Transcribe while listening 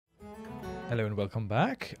Hello and welcome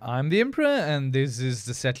back. I'm the Emperor and this is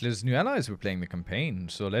the Settlers' New Allies. We're playing the campaign.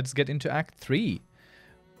 So let's get into Act 3.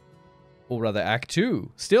 Or rather Act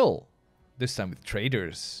 2. Still. This time with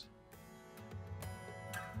traders.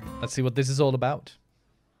 Let's see what this is all about.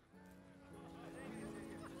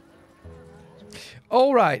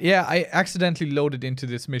 Alright, yeah, I accidentally loaded into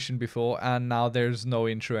this mission before and now there's no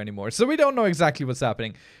intro anymore. So we don't know exactly what's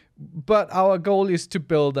happening. But our goal is to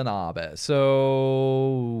build an arbor.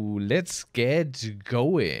 So let's get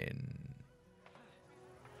going.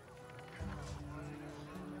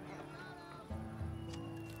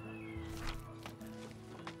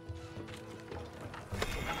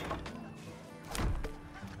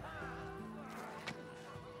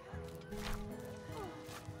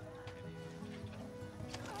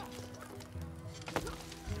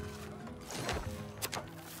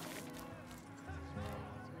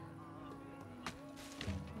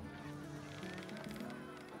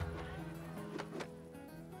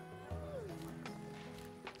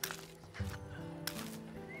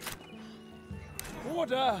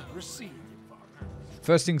 Order received.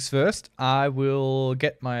 First things first, I will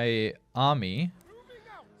get my army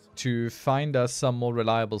to find us some more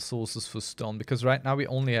reliable sources for stone. Because right now we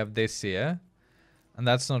only have this here. And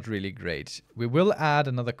that's not really great. We will add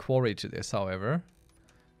another quarry to this, however.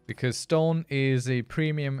 Because stone is a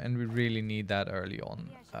premium and we really need that early on.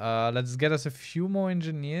 Let's get us a few more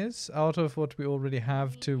engineers out of what we already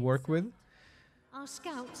have to work with. Our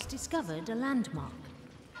scouts discovered a landmark.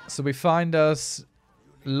 So we find us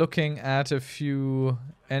looking at a few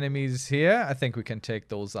enemies here. I think we can take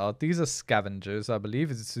those out. These are scavengers, I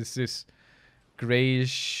believe. It's this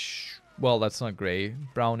grayish... Well, that's not grey.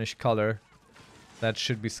 Brownish color. That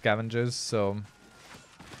should be scavengers, so...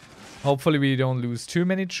 Hopefully we don't lose too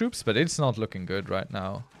many troops, but it's not looking good right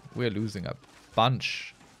now. We're losing a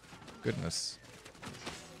bunch. Goodness.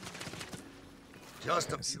 Yes,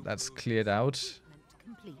 that's cleared out.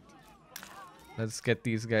 Let's get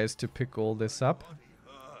these guys to pick all this up.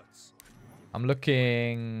 I'm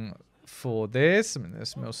looking for this. I mean,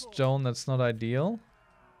 there's more stone. That's not ideal.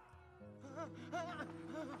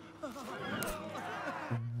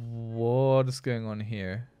 What is going on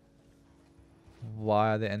here?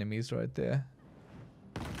 Why are the enemies right there?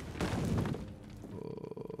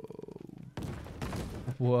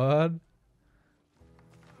 What?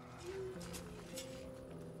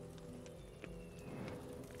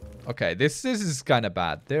 Okay, this is kind of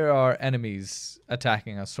bad. There are enemies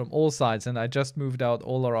attacking us from all sides, and I just moved out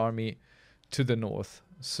all our army to the north.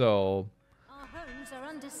 So Our homes are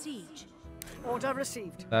under siege. Order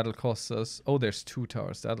received. that'll cost us... Oh, there's 2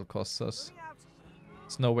 towers. That'll cost us.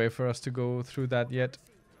 There's no way for us to go through that yet.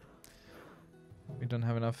 We don't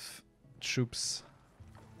have enough troops.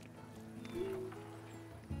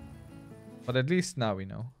 But at least now we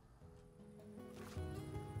know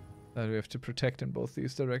that we have to protect in both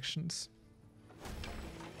these directions.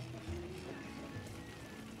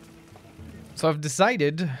 So I've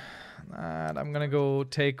decided that I'm gonna go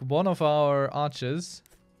take one of our archers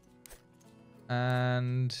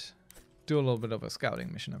and do a little bit of a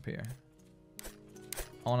scouting mission up here.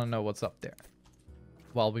 I wanna know what's up there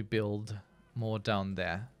while we build more down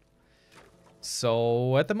there.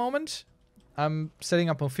 So at the moment, I'm setting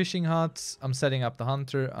up more fishing huts, I'm setting up the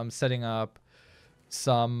hunter, I'm setting up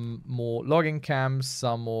some more logging camps,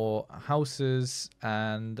 some more houses,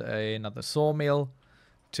 and another sawmill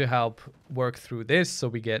to help work through this so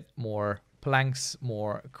we get more planks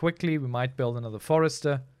more quickly. We might build another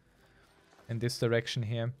forester in this direction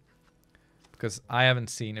here because I haven't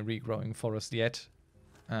seen a regrowing forest yet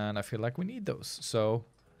and I feel like we need those. So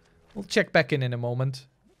we'll check back in a moment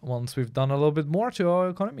once we've done a little bit more to our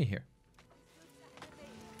economy here.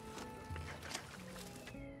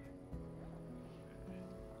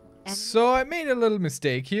 So I made a little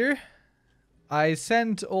mistake here. I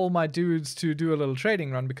sent all my dudes to do a little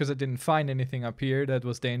trading run because I didn't find anything up here that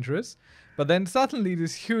was dangerous. But then suddenly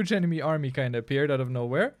this huge enemy army kind of appeared out of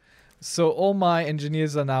nowhere. So all my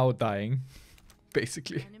engineers are now dying,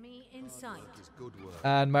 basically. Enemy in sight.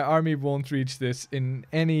 And my army won't reach this in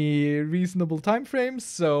any reasonable time frames.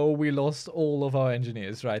 So we lost all of our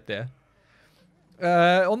engineers right there.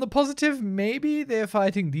 On the positive, maybe they're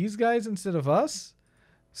fighting these guys instead of us.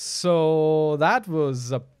 So that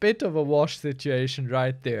was a bit of a wash situation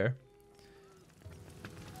right there.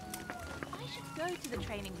 I should go to the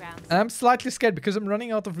training grounds. And I'm slightly scared because I'm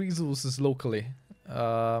running out of resources locally.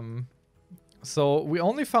 So we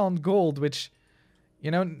only found gold, which,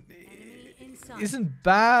 you know, isn't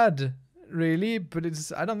bad really, but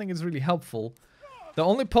I don't think it's really helpful. The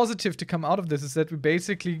only positive to come out of this is that we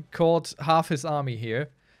basically caught half his army here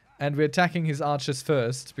And we're attacking his archers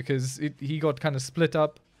first because he got kind of split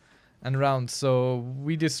up and around. So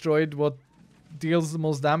we destroyed what deals the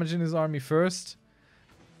most damage in his army first.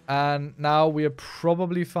 And now we are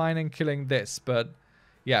probably fine in killing this. But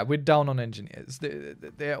yeah, we're down on engineers.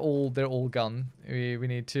 They're all gone. We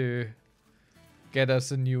need to get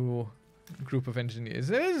us a new group of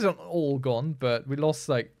engineers. It isn't all gone, but we lost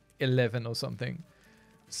like 11 or something.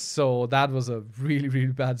 So that was a really,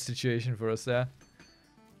 really bad situation for us there.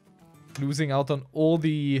 Losing out on all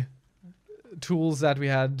the tools that we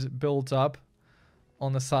had built up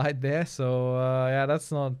on the side there. So yeah,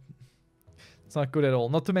 it's not good at all.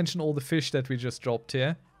 Not to mention all the fish that we just dropped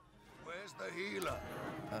here. Where's the healer?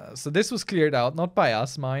 So this was cleared out, not by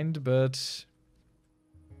us, mind, but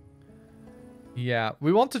yeah,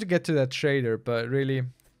 we wanted to get to that trader, but really,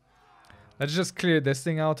 let's just clear this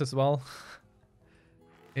thing out as well.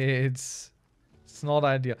 It's not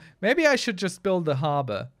ideal. Maybe I should just build the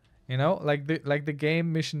harbor, you know, like the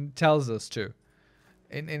game mission tells us to.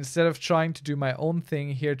 Instead of trying to do my own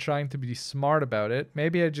thing here, trying to be smart about it,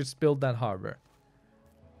 maybe I just build that harbor.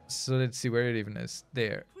 So let's see where it even is.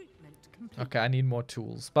 There. Okay, I need more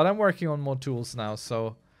tools, but I'm working on more tools now,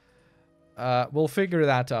 so we'll figure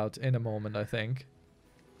that out in a moment, I think.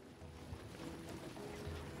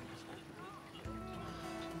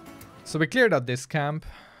 So we cleared out this camp,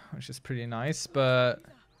 which is pretty nice, but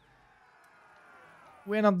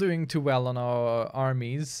we're not doing too well on our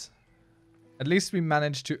armies. At least we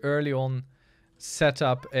managed to early on set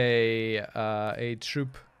up a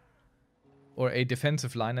troop or a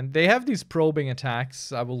defensive line, and they have these probing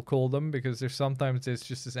attacks, I will call them, because there's sometimes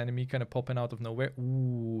just this enemy kind of popping out of nowhere.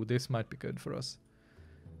 Ooh, this might be good for us.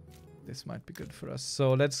 This might be good for us.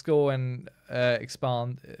 So let's go and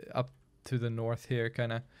expand up to the north here,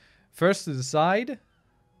 kind of. First to the side.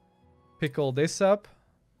 Pick all this up.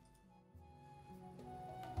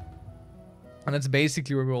 And that's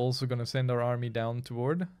basically where we're also going to send our army down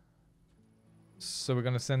toward. So we're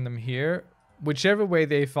going to send them here. Whichever way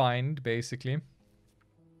they find, basically,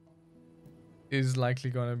 is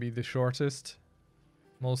likely going to be the shortest,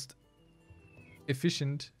 most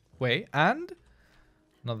efficient way. And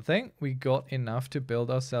another thing, we got enough to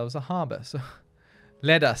build ourselves a harbor. So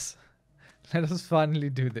let us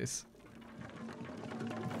finally do this.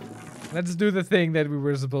 Let's do the thing that we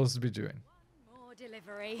were supposed to be doing. More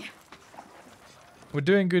delivery. We're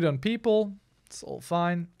doing good on people. It's all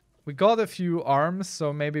fine. We got a few arms,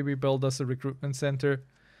 so maybe we build us a recruitment center.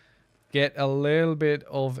 Get a little bit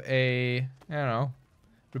of a, I don't know,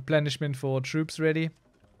 replenishment for troops ready.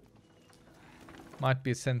 Might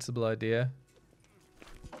be a sensible idea.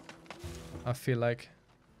 I feel like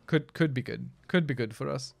could be good. Could be good for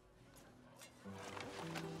us.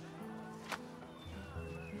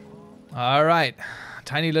 Alright.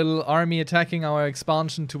 Tiny little army attacking our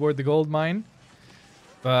expansion toward the gold mine.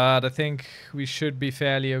 But I think we should be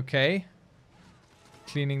fairly okay.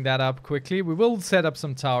 Cleaning that up quickly. We will set up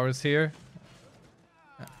some towers here.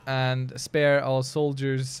 And spare our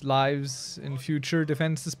soldiers' lives in future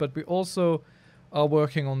defenses. But we also are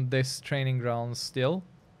working on this training ground still.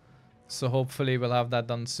 So hopefully we'll have that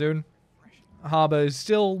done soon. Harbor is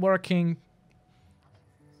still working.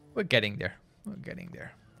 We're getting there. We're getting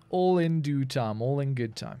there. All in due time. All in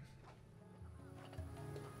good time.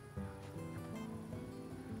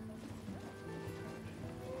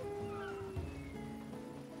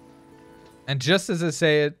 And just as I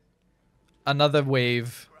say it, another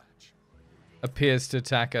wave appears to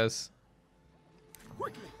attack us.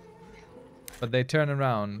 But they turn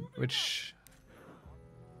around, which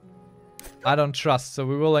I don't trust, so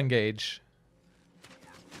we will engage.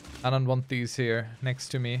 I don't want these here next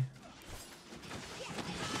to me.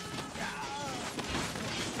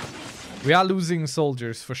 We are losing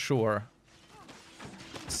soldiers for sure.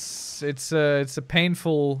 It's a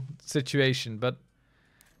painful situation, but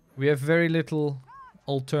we have very little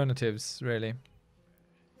alternatives, really.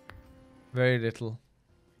 Very little.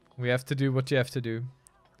 We have to do what you have to do.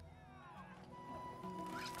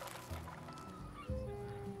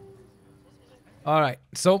 Alright,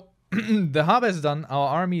 so the harbor is done. Our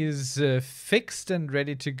army is fixed and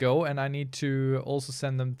ready to go, and I need to also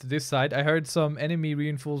send them to this side. I heard some enemy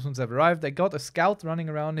reinforcements have arrived. I got a scout running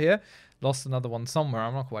around here. Lost another one somewhere.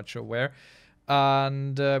 I'm not quite sure where.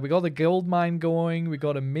 And we got a gold mine going, we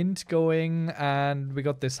got a mint going, and we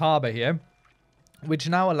got this harbor here, which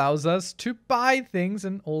now allows us to buy things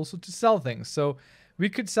and also to sell things. So we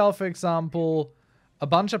could sell, for example, a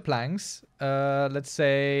bunch of planks, let's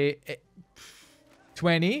say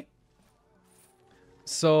 20.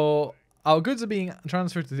 So our goods are being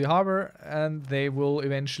transferred to the harbor, and they will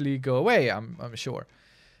eventually go away, I'm sure.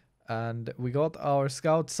 And we got our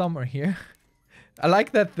scout somewhere here. I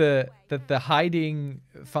like that the hiding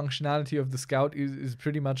functionality of the scout is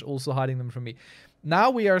pretty much also hiding them from me. Now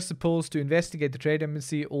we are supposed to investigate the trade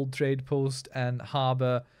embassy, old trade post, and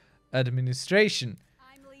harbor administration.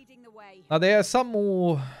 I'm leading the way. Now there are some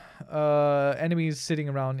more enemies sitting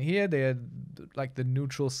around here. They're like the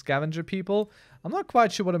neutral scavenger people. I'm not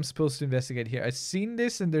quite sure what I'm supposed to investigate here. I've seen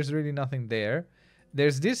this and there's really nothing there.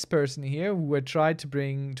 There's this person here who had tried to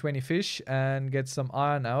bring 20 fish and get some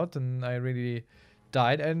iron out, and I really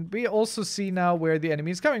died. And we also see now where the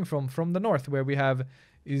enemy is coming from the north, where we have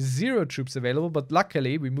 0 troops available. But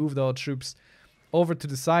luckily, we moved our troops over to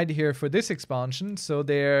the side here for this expansion, so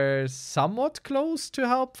they're somewhat close to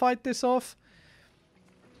help fight this off.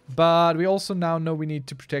 But we also now know we need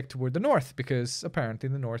to protect toward the north, because apparently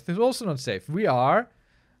the north is also not safe. We are...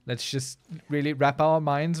 Let's just really wrap our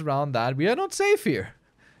minds around that. We are not safe here.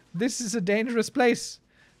 This is a dangerous place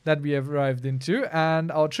that we have arrived into,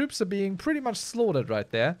 and our troops are being pretty much slaughtered right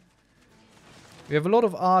there. We have a lot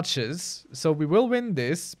of archers, so we will win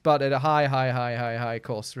this, but at a high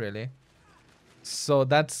cost, really. So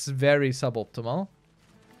that's very suboptimal.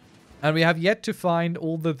 And we have yet to find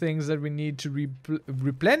all the things that we need to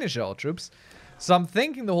replenish our troops. So I'm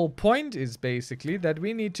thinking the whole point is basically that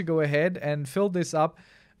we need to go ahead and fill this up,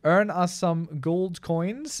 earn us some gold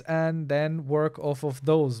coins, and then work off of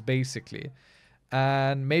those, basically.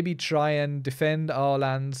 And maybe try and defend our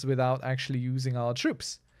lands without actually using our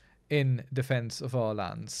troops in defense of our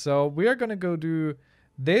lands. So we are going to go do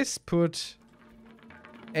this, put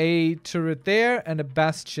a turret there and a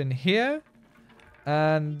bastion here,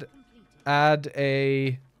 and add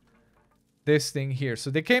this thing here. So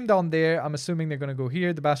they came down there. I'm assuming they're going to go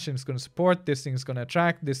here. The bastion is going to support. This thing is going to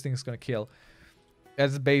attract. This thing is going to kill.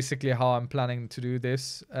 That's basically how I'm planning to do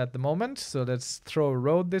this at the moment. So let's throw a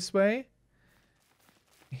road this way.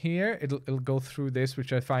 Here, it'll go through this,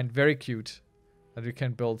 which I find very cute. That we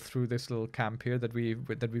can build through this little camp here that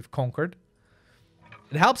we've conquered.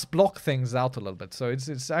 It helps block things out a little bit. So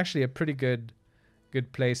it's actually a pretty good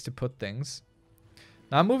place to put things.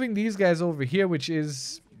 Now I'm moving these guys over here, which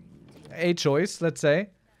is a choice, let's say.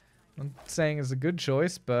 I'm not saying it's a good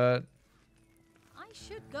choice, but... I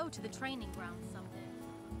should go to the training ground someday.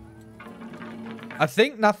 I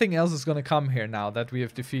think nothing else is going to come here now that we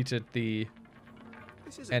have defeated the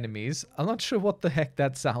enemies. I'm not sure what the heck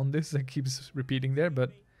that sound is that keeps repeating there,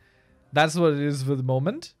 but that's what it is for the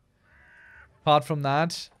moment. Apart from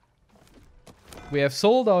that, we have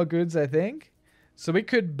sold our goods, I think. So we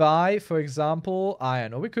could buy, for example,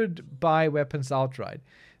 iron, or we could buy weapons outright.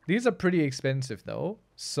 These are pretty expensive though,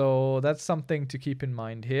 so that's something to keep in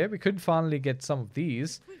mind here. We could finally get some of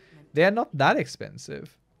these. They are not that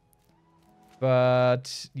expensive.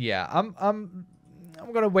 But yeah, I'm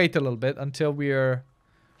gonna wait a little bit until we're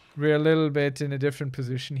a little bit in a different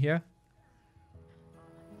position here.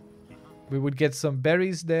 We would get some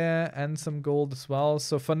berries there and some gold as well.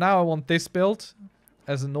 So for now, I want this built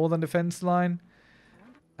as a northern defense line.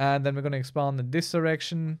 And then we're going to expand in this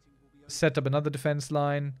direction, set up another defense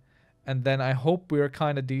line. And then I hope we're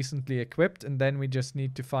kind of decently equipped. And then we just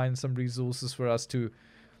need to find some resources for us to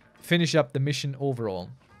finish up the mission overall.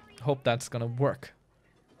 Hope that's going to work.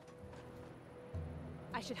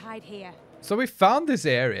 I should hide here. So we found this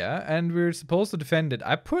area and we're supposed to defend it.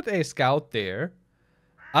 I put a scout there.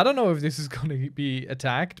 I don't know if this is going to be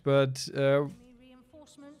attacked, but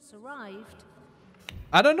Reinforcements arrived.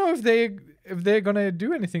 I don't know if they're going to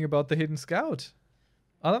do anything about the hidden scout.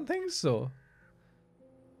 I don't think so.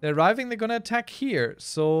 They're arriving, they're going to attack here.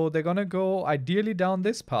 So they're going to go ideally down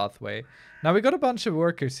this pathway. Now we got a bunch of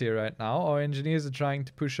workers here right now. Our engineers are trying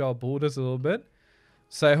to push our borders a little bit.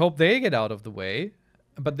 So I hope they get out of the way.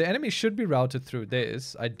 But the enemy should be routed through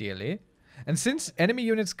this, ideally. And since enemy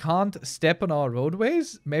units can't step on our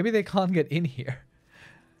roadways, maybe they can't get in here.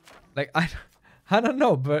 Like, I don't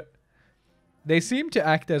know, but they seem to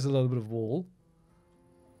act as a little bit of wall.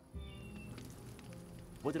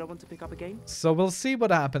 What did I want to pick up again? So we'll see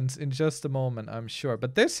what happens in just a moment, I'm sure.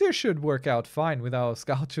 But this here should work out fine with our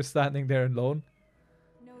scout just standing there alone.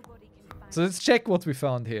 Nobody can find So let's check what we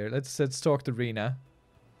found here. Let's talk to Rena.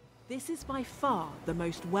 This is by far the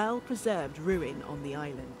most well-preserved ruin on the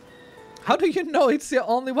island. How do you know it's the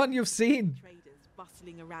only one you've seen? Traders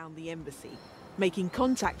bustling around the embassy, making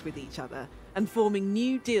contact with each other and forming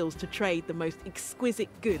new deals to trade the most exquisite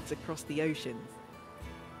goods across the oceans.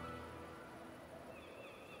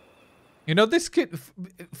 You know, this could,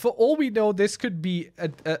 for all we know, this could be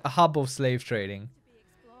a hub of slave trading.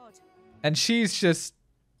 And she's just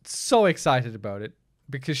so excited about it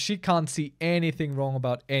because she can't see anything wrong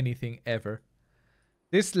about anything ever.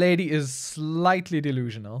 This lady is slightly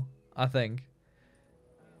delusional. I think.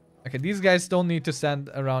 Okay, these guys don't need to stand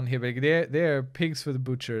around here, but they're pigs for the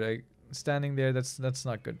butcher. Like standing there, that's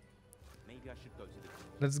not good. Maybe I should go to the...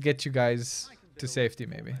 Let's get you guys to safety,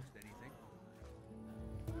 maybe.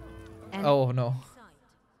 And Oh no.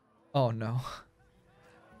 Oh no.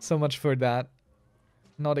 So much for that.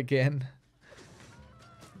 Not again.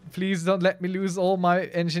 Please don't let me lose all my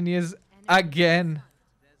engineers again.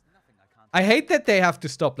 I hate that they have to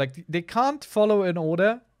stop. Like, they can't follow an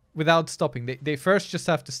order without stopping. They first just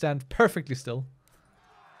have to stand perfectly still.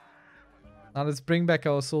 Now let's bring back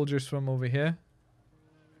our soldiers from over here,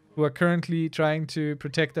 who are currently trying to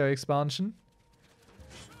protect our expansion.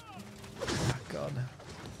 Oh, God.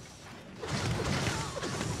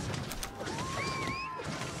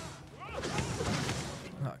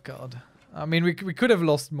 Oh, God. I mean, we could have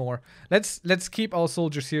lost more. Let's keep our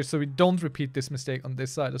soldiers here so we don't repeat this mistake on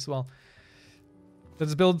this side as well.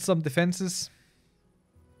 Let's build some defenses.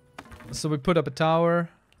 So we put up a tower.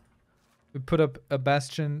 We put up a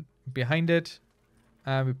bastion behind it.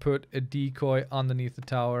 And we put a decoy underneath the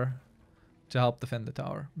tower to help defend the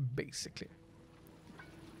tower, basically.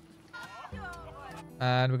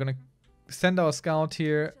 And we're gonna send our scout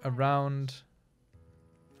here around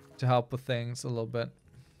to help with things a little bit.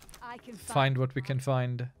 I can Find what we can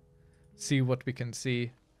find. See what we can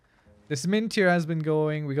see. This mint here has been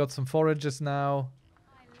going. We got some forages now.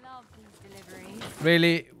 I love these deliveries.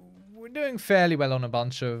 Really, we're doing fairly well on a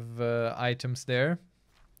bunch of items there.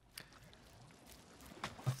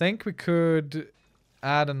 I think we could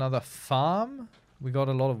add another farm. We got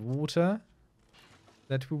a lot of water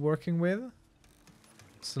that we're working with.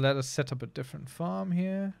 So let us set up a different farm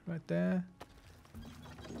here, right there.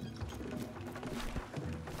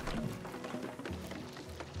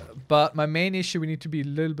 But my main issue, we need to be a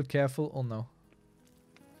little bit careful. Oh no.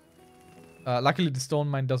 Luckily the stone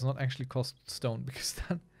mine does not actually cost stone, because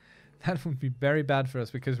that would be very bad for us,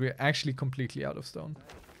 because we're actually completely out of stone.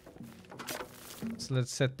 So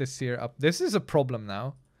let's set this here up. This is a problem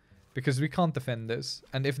now, because we can't defend this.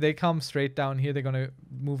 And if they come straight down here, they're gonna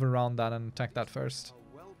move around that and attack that first.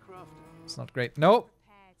 It's not great. No!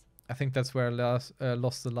 I think that's where I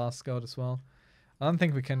lost the last scout as well. I don't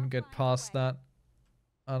think we can get past that.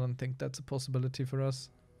 I don't think that's a possibility for us.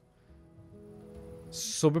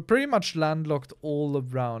 So we're pretty much landlocked all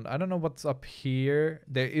around. I don't know what's up here.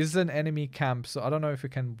 There is an enemy camp, so I don't know if we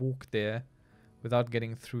can walk there without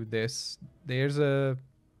getting through this. There's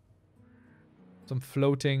some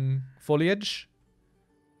floating foliage.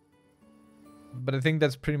 But I think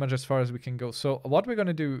that's pretty much as far as we can go. So what we're going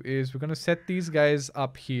to do is we're going to set these guys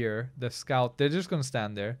up here. The scout, they're just going to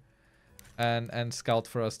stand there and scout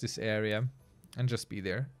for us this area and just be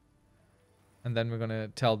there. And then we're going to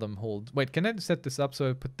tell them hold. Wait, can I set this up? So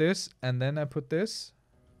I put this and then I put this.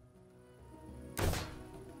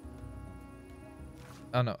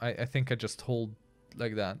 Oh no, I think I just hold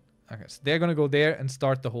like that. Okay, so they're going to go there and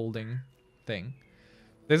start the holding thing.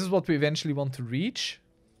 This is what we eventually want to reach.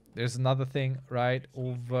 There's another thing right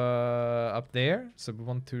over up there. So we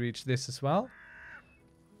want to reach this as well.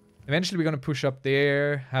 Eventually we're going to push up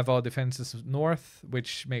there, have our defenses north,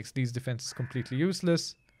 which makes these defenses completely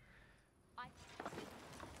useless.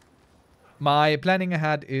 My planning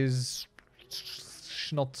ahead is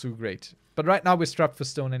not too great. But right now we're strapped for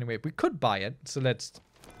stone anyway. We could buy it, so let's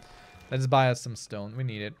buy us some stone. We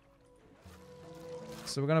need it.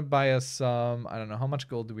 So we're gonna buy us some, I don't know, how much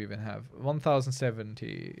gold do we even have?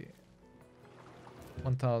 1,070.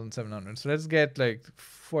 1,700. So let's get like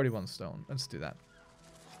 41 stone. Let's do that.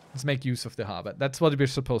 Let's make use of the harbor. That's what we're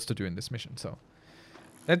supposed to do in this mission, so.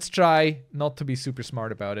 Let's try not to be super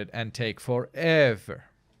smart about it and take forever.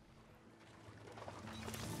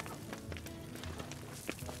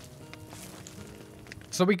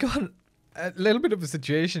 So we got a little bit of a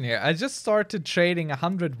situation here. I just started trading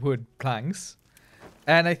 100 wood planks.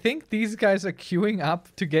 And I think these guys are queuing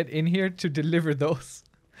up to get in here to deliver those.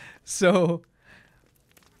 So...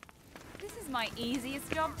 This is my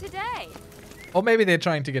easiest job today. Or maybe they're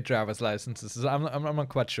trying to get driver's licenses. I'm not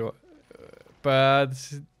quite sure. But...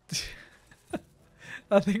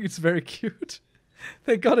 I think it's very cute.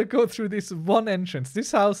 They gotta go through this one entrance.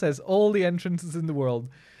 This house has all the entrances in the world.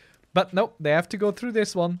 But nope, they have to go through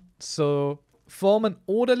this one. So, form an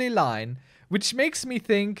orderly line. Which makes me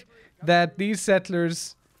think that these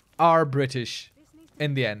settlers are British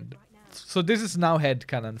in the end. So this is now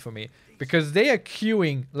headcanon for me. Because they are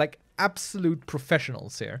queuing like absolute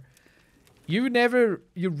professionals here. You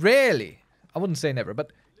rarely, I wouldn't say never,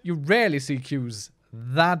 but you rarely see queues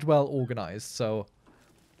that well organized. So,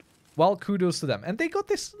 well, kudos to them. And they got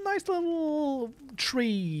this nice little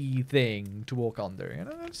tree thing to walk under. You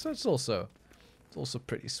know, it's also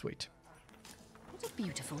pretty sweet. What a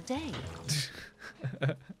beautiful day.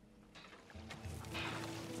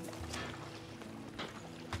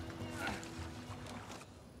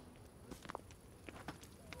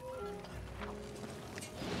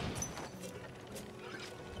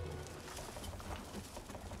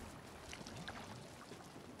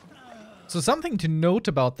 So something to note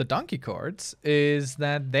about the donkey carts is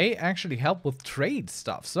that they actually help with trade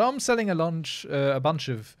stuff. So I'm selling a bunch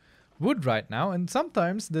of wood right now, and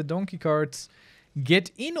sometimes the donkey carts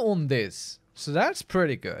get in on this. So that's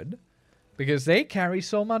pretty good, because they carry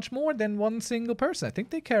so much more than one single person. I think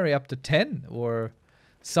they carry up to 10 or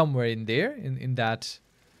somewhere in there, in that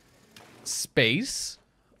space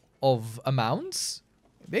of amounts.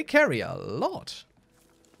 They carry a lot.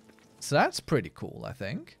 So that's pretty cool, I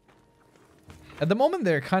think. At the moment,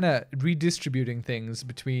 they're kind of redistributing things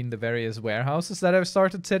between the various warehouses that I've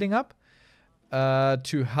started setting up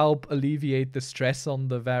to help alleviate the stress on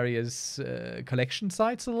the various collection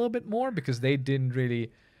sites a little bit more, because they didn't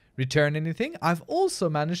really return anything. I've also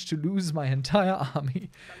managed to lose my entire army.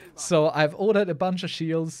 So I've ordered a bunch of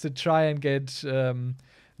shields to try and get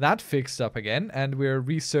that fixed up again. And we're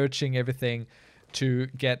researching everything to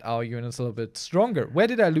get our units a little bit stronger. Where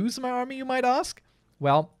did I lose my army, you might ask?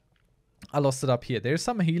 Well, I lost it up here. There's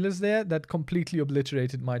some healers there that completely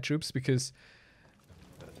obliterated my troops because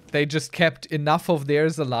they just kept enough of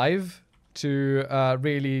theirs alive to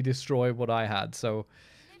really destroy what I had. So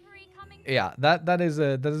yeah, that is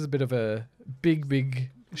a bit of a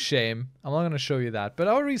big shame. I'm not going to show you that, but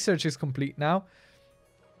our research is complete now.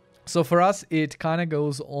 So for us, it kind of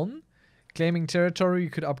goes on. Claiming territory,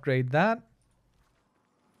 you could upgrade that.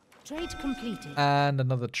 Trade completed. And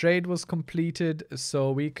another trade was completed,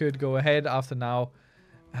 so we could go ahead after now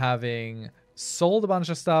having sold a bunch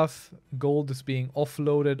of stuff. Gold is being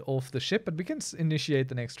offloaded off the ship, but we can initiate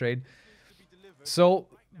the next trade. So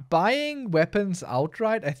buying weapons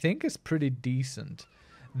outright, I think, is pretty decent.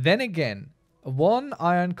 Then again, 1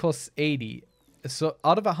 iron costs 80. So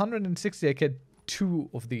out of 160, I get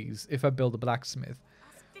 2 of these if I build a blacksmith.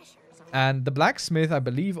 And the blacksmith, I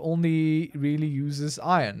believe, only really uses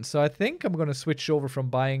iron. So I think I'm going to switch over from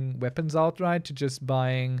buying weapons outright to just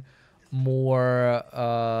buying more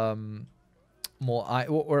iron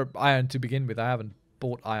to begin with. I haven't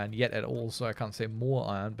bought iron yet at all, so I can't say more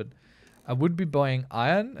iron. But I would be buying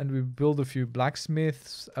iron, and we build a few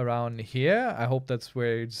blacksmiths around here. I hope that's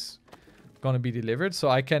where it's going to be delivered. So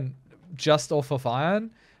I can, just off of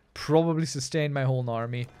iron, probably sustain my whole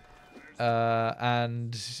army.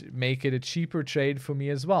 And make it a cheaper trade for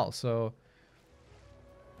me as well. So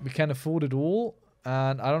we can afford it all,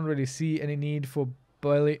 and I don't really see any need for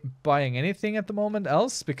buying anything at the moment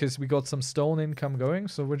else, because we got some stone income going.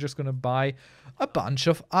 So we're just gonna buy a bunch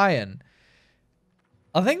of iron.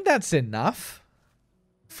 I think that's enough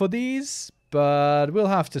for these, but we'll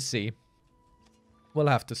have to see. We'll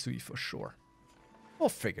have to see for sure. We'll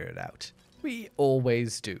figure it out. We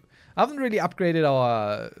always do. I haven't really upgraded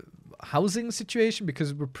our housing situation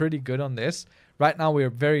because we're pretty good on this. Right now we're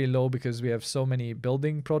very low because we have so many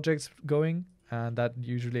building projects going, and that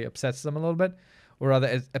usually upsets them a little bit, or rather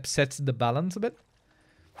it upsets the balance a bit.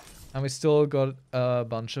 And we still got a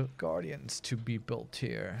bunch of guardians to be built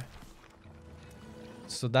here.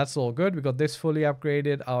 So that's all good. We got this fully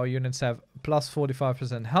upgraded. Our units have plus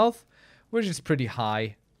 45% health, which is pretty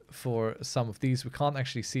high for some of these. We can't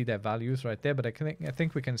actually see their values right there, but I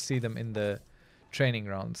think we can see them in the training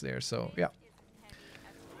grounds there. So yeah,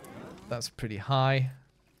 that's pretty high.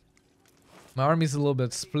 My army's a little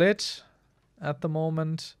bit split at the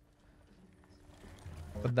moment,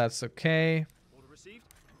 but that's okay.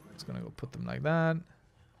 Just gonna go put them like that,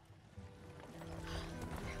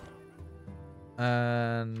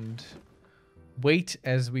 and wait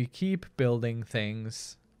as we keep building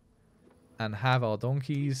things and have our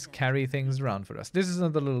donkeys carry things around for us. This is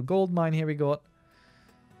another little gold mine here we got.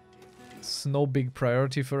 It's no big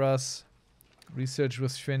priority for us. Research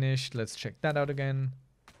was finished. Let's check that out again.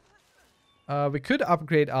 We could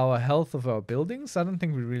upgrade our health of our buildings. I don't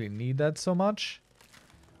think we really need that so much.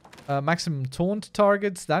 Maximum taunt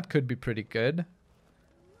targets. That could be pretty good.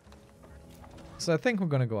 So I think we're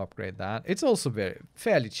going to go upgrade that. It's also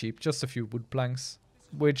fairly cheap. Just a few wood planks,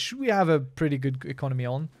 which we have a pretty good economy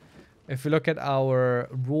on. If we look at our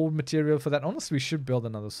raw material for that, honestly, we should build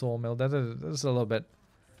another sawmill. That's a little bit...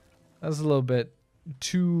 That's a little bit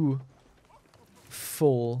too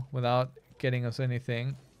full without getting us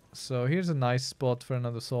anything. So here's a nice spot for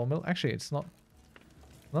another sawmill. Actually, it's not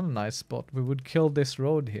a nice spot. We would kill this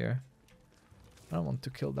road here. I don't want to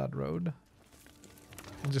kill that road.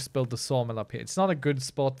 We'll just build the sawmill up here. It's not a good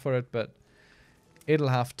spot for it, but it'll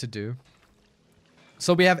have to do.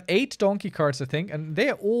 So we have 8 donkey carts, I think, and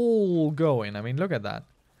they're all going. I mean, look at that.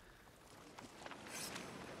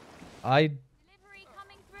 Delivery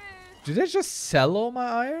coming through. Did they just sell all my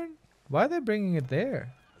iron? Why are they bringing it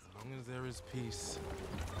there? As long as there is peace,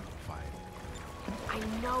 I'm fine. I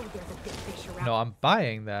know there's a big fish around. No, I'm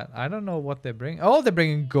buying that. I don't know what they're bringing. Oh, they're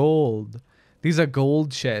bringing gold. These are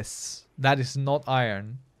gold chests. That is not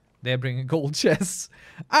iron. They're bringing gold chests.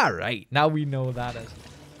 All right, now we know that.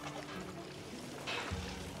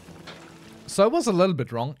 So I was a little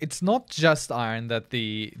bit wrong. It's not just iron that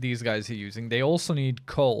these guys are using. They also need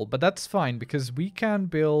coal, but that's fine because we can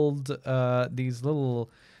build these little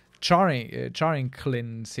charring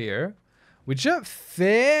kilns here, which are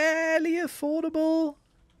fairly affordable.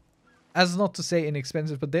 As not to say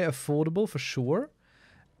inexpensive, but they're affordable for sure.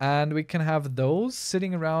 And we can have those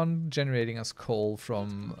sitting around generating us coal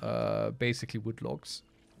from basically wood logs.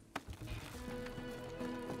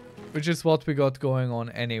 Which is what we got going on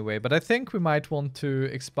anyway. But I think we might want to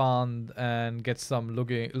expand and get some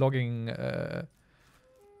logging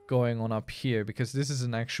going on up here. Because this is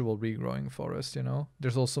an actual regrowing forest, you know.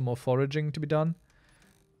 There's also more foraging to be done.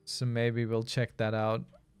 So maybe we'll check that out.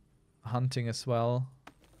 Hunting as well.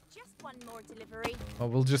 Just one more delivery. Or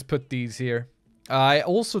we'll just put these here. I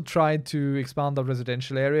also tried to expand the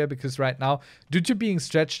residential area because right now, due to being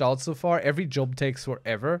stretched out so far, every job takes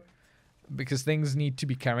forever. Because things need to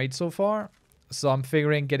be carried so far. So I'm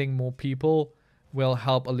figuring getting more people will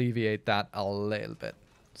help alleviate that a little bit.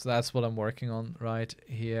 So that's what I'm working on right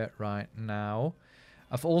here, right now.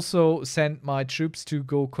 I've also sent my troops to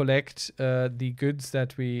go collect the goods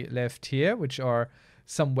that we left here, which are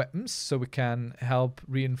some weapons. So we can help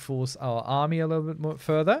reinforce our army a little bit more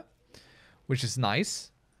further. Which is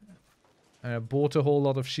nice. I bought a whole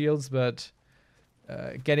lot of shields, but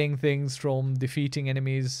getting things from defeating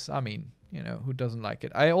enemies, I mean, you know, who doesn't like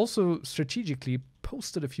it? I also strategically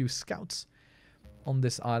posted a few scouts on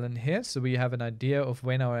this island here, so we have an idea of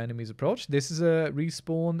when our enemies approach. This is a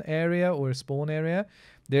respawn area or a spawn area.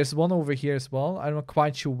 There's one over here as well. I'm not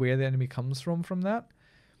quite sure where the enemy comes from that.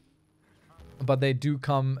 But they do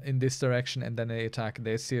come in this direction and then they attack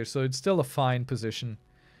this here. So it's still a fine position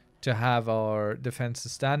to have our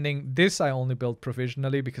defenses standing. This I only built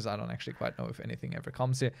provisionally because I don't actually quite know if anything ever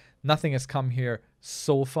comes here. Nothing has come here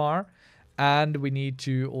so far. And we need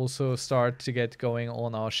to also start to get going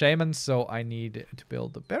on our shamans. So I need to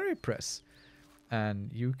build a berry press.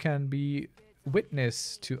 And you can be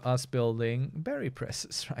witness to us building berry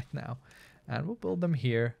presses right now. And we'll build them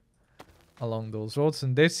here along those roads.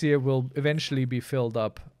 And this here will eventually be filled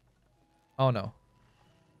up. Oh no.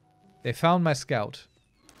 They found my scout.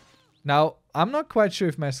 Now, I'm not quite sure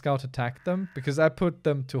if my scout attacked them, because I put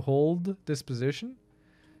them to hold this position.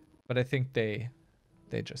 But I think they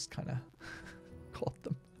just kind of caught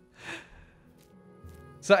them.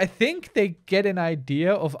 So I think they get an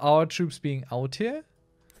idea of our troops being out here.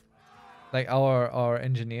 Like our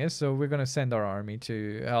engineers. So we're going to send our army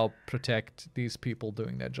to help protect these people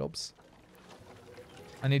doing their jobs.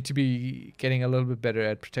 I need to be getting a little bit better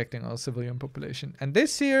at protecting our civilian population. And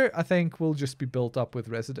this here, I think, will just be built up with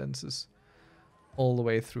residences all the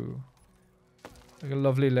way through. Like a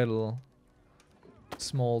lovely little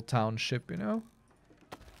small township, you know?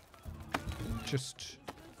 Just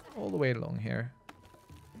all the way along here.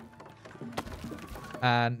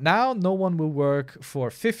 And now no one will work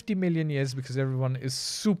for 50 million years because everyone is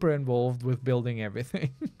super involved with building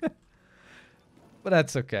everything. But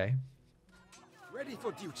that's okay. Ready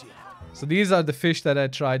for duty. So these are the fish that I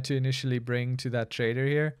tried to initially bring to that trader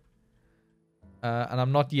here. And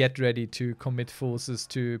I'm not yet ready to commit forces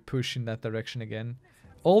to push in that direction again.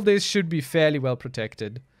 All this should be fairly well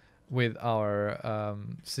protected with our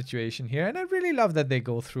situation here. And I really love that they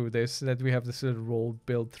go through this, that we have this little road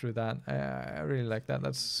built through that. I really like that.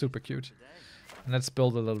 That's super cute. And let's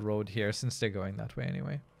build a little road here since they're going that way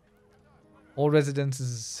anyway. All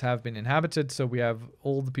residences have been inhabited, so we have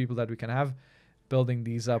all the people that we can have. Building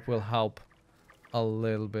these up will help a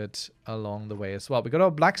little bit along the way as well. We got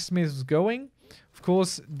our blacksmiths going. Of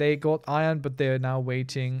course, they got iron, but they're now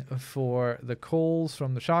waiting for the coals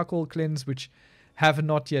from the charcoal kilns, which have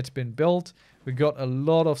not yet been built. We got a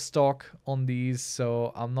lot of stock on these,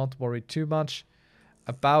 so I'm not worried too much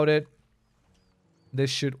about it. This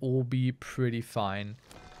should all be pretty fine.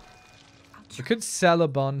 We could sell a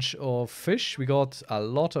bunch of fish. We got a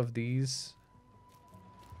lot of these.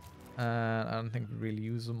 And I don't think we really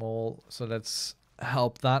use them all. So let's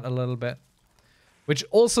help that a little bit. Which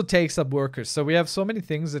also takes up workers. So we have so many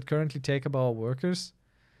things that currently take up our workers.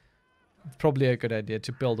 It's probably a good idea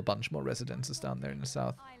to build a bunch more residences down there in the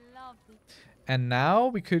south. I love this. And now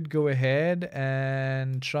we could go ahead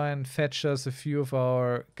and try and fetch us a few of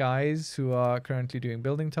our guys who are currently doing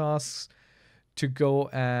building tasks to go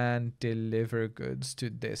and deliver goods to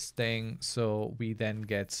this thing, so we then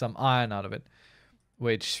get some iron out of it.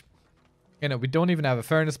 Which, you know, we don't even have a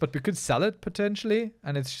furnace, but we could sell it potentially,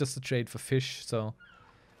 and it's just a trade for fish, so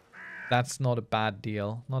that's not a bad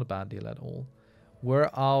deal. Not a bad deal at all. Were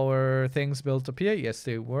our things built up here? Yes,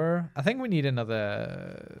 they were. I think we need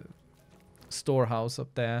another storehouse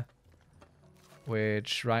up there,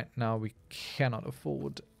 which right now we cannot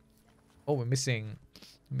afford. Oh, we're missing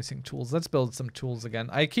tools. Let's build some tools again.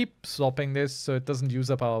 I keep swapping this so it doesn't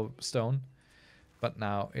use up our stone, but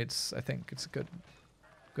now I think it's a good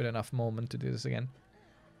enough moment to do this again.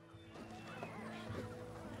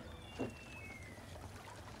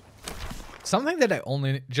 Something that I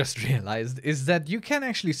only just realized is that you can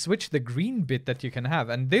actually switch the green bit that you can have,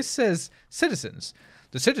 and this says citizens.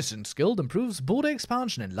 The Citizens Guild improves border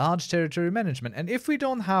expansion and large territory management, and if we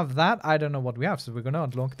don't have that, I don't know what we have, so we're gonna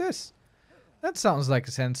unlock this. That sounds like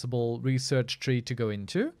a sensible research tree to go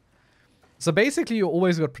into. So basically you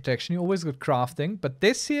always got protection, you always got crafting, but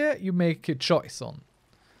this here you make a choice on.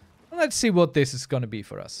 Let's see what this is gonna be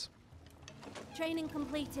for us. Training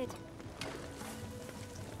completed.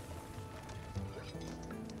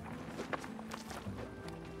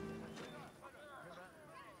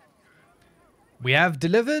 We have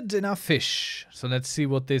delivered enough fish. So let's see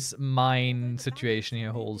what this mine situation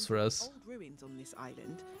here holds for us. Old ruins on this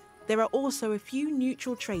island. There are also a few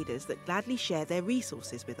neutral traders that gladly share their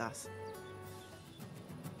resources with us.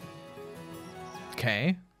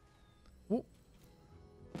 Okay. Ooh.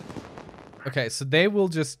 Okay, so they will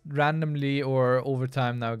just randomly or over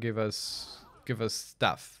time now give us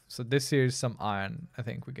stuff. So this here is some iron, I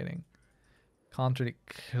think we're getting. Can't really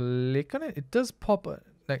click on it. It does pop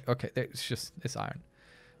like, okay, it's iron.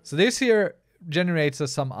 So this here generates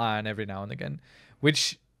us some iron every now and again,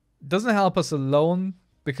 which doesn't help us alone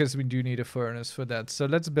because we do need a furnace for that. So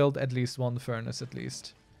let's build at least one furnace at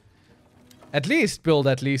least. At least build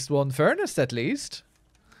at least one furnace at least.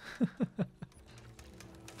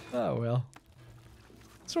 Oh well.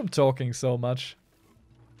 That's from talking so much.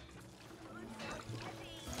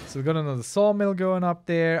 So we got another sawmill going up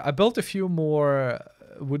there. I built a few more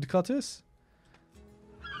woodcutters.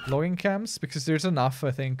 Logging camps, because there's enough, I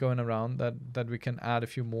think, going around that we can add a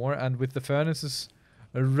few more. And with the furnaces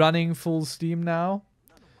running full steam now,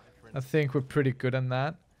 I think we're pretty good on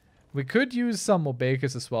that. We could use some more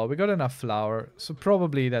bakers as well. We got enough flour, so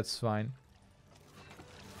probably that's fine.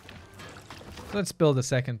 Let's build a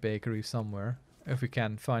second bakery somewhere, if we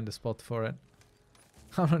can find a spot for it.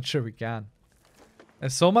 I'm not sure we can.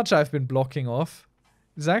 There's so much I've been blocking off.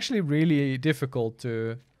 It's actually really difficult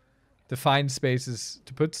to find spaces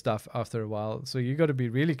to put stuff after a while. So you got to be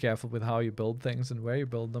really careful with how you build things and where you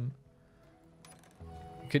build them.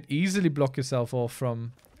 You could easily block yourself off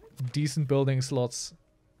from decent building slots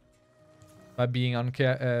by being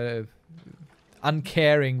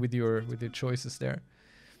uncaring with your choices there.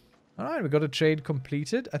 All right, we got a trade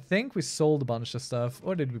completed. I think we sold a bunch of stuff,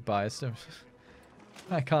 or did we buy stuff?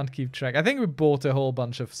 I can't keep track. I think we bought a whole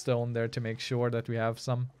bunch of stone there to make sure that we have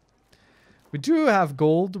some. We do have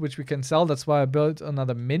gold, which we can sell. That's why I built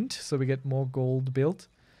another mint, so we get more gold built.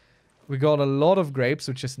 We got a lot of grapes,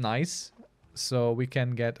 which is nice. So we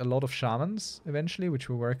can get a lot of shamans eventually, which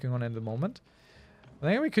we're working on at the moment. I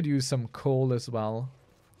think we could use some coal as well.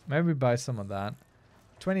 Maybe we buy some of that.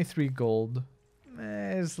 23 gold.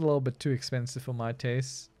 It's a little bit too expensive for my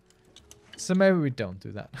taste. So maybe we don't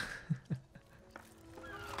do that.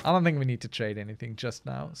 I don't think we need to trade anything just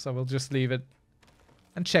now. So we'll just leave it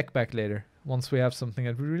and check back later once we have something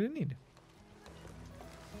that we really need.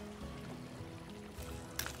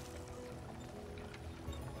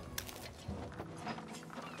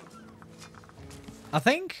 I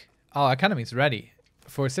think our academy is ready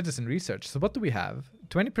for citizen research. So what do we have?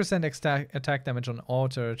 20% attack damage on all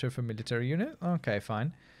territory for military unit. Okay,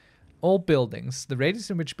 fine. All buildings. The radius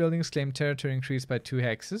in which buildings claim territory increased by 2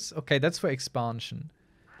 hexes. Okay, that's for expansion.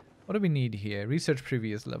 What do we need here? Research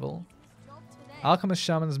previous level. Alchemist,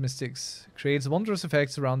 Shamans, Mystics. Creates wondrous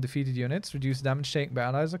effects around defeated units. Reduce damage taken by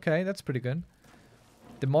allies. Okay, that's pretty good.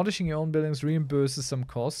 Demolishing your own buildings reimburses some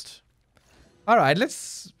cost. Alright,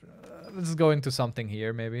 let's go into something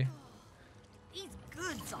here, maybe. These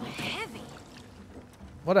goods are heavy.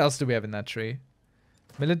 What else do we have in that tree?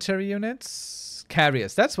 Military units?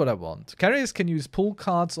 Carriers. That's what I want. Carriers can use pull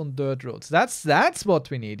carts on dirt roads. That's what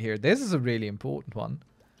we need here. This is a really important one.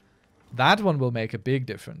 That one will make a big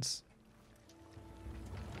difference.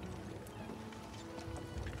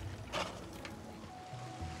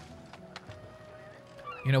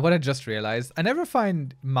 You You know what I just realized? I never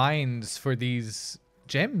find mines for these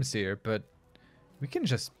gems here, but we can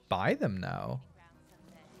just buy them now.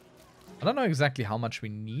 I don't know exactly how much we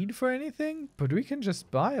need for anything, but we can just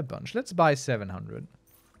buy a bunch. Let's buy 700.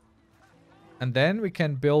 And then we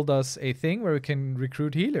can build us a thing where we can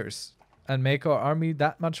recruit healers and make our army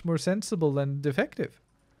that much more sensible and effective.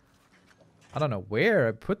 I don't know where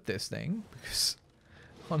I put this thing, because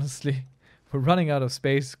honestly, we're running out of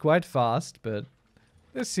space quite fast, but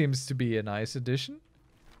this seems to be a nice addition.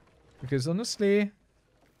 Because honestly,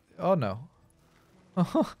 oh no.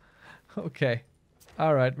 Okay.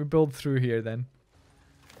 Alright, we build through here then.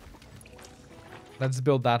 Let's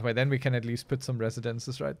build that way, then we can at least put some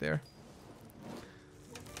residences right there.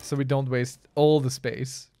 So we don't waste all the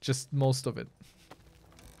space, just most of it.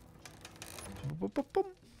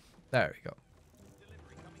 There we go.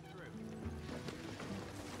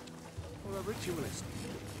 Or a ritualist.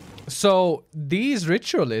 So these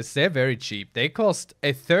ritualists, they're very cheap. They cost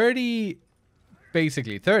a 30,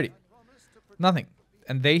 basically 30. Nothing.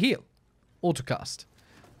 And they heal. Autocast.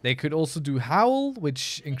 They could also do Howl,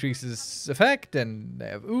 which increases effect, and they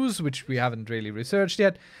have Ooze, which we haven't really researched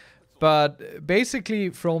yet. But basically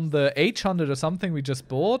from the 800 or something we just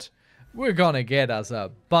bought, we're gonna get us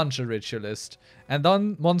a bunch of ritualists. And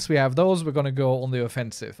then once we have those, we're gonna go on the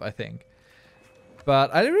offensive, I think.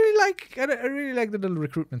 But I really like the little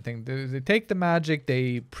recruitment thing. They take the magic,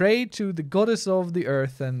 they pray to the goddess of the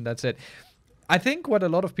earth, and that's it. I think what a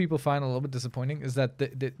lot of people find a little bit disappointing is that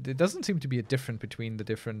there doesn't seem to be a difference between the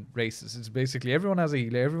different races. It's basically everyone has a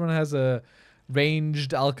healer, everyone has a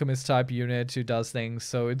ranged alchemist type unit who does things.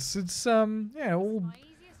 So it's yeah,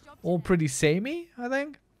 all pretty samey, I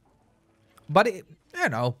think. But it, you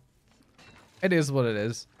know, it is what it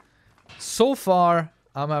is. So far,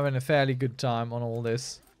 I'm having a fairly good time on all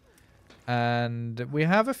this. And we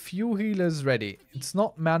have a few healers ready. It's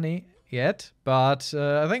not many yet, but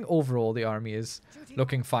I think overall the army is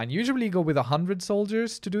looking fine. Usually you go with 100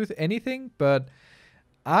 soldiers to do anything, but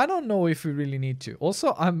I don't know if we really need to.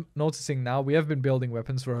 Also, I'm noticing now we have been building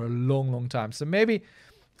weapons for a long time. So maybe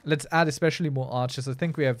let's add especially more archers. I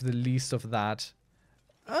think we have the least of that.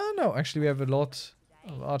 No, actually we have a lot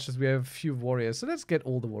of archers. We have a few warriors. So let's get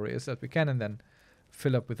all the warriors that we can and then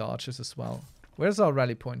fill up with archers as well. Where's our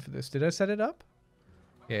rally point for this? Did I set it up?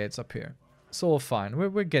 Yeah, it's up here. It's all fine.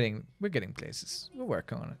 We're getting places. We're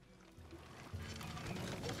working on it.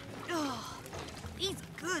 Oh, these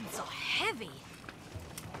goods are heavy.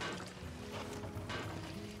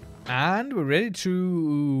 And we're ready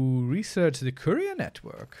to research the courier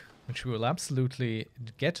network, which we will absolutely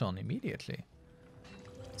get on immediately.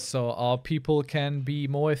 So our people can be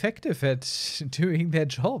more effective at doing their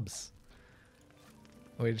jobs.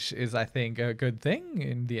 Which is, I think, a good thing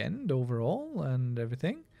in the end overall and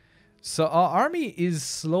everything. So our army is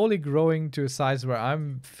slowly growing to a size where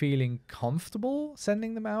I'm feeling comfortable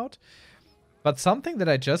sending them out. But something that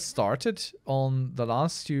I just started on the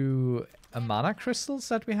last few mana crystals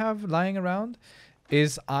that we have lying around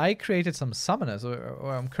is I created some summoners,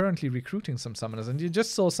 or I'm currently recruiting some summoners, and you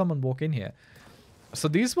just saw someone walk in here. So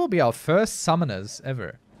these will be our first summoners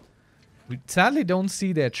ever. We sadly don't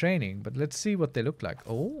see their training, but let's see what they look like.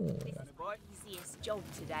 Oh.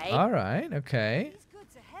 Alright, okay.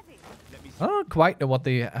 I don't quite know what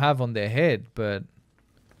they have on their head, but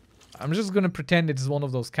I'm just going to pretend it's one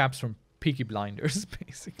of those caps from Peaky Blinders,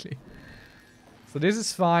 basically. So this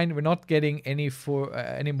is fine. We're not getting any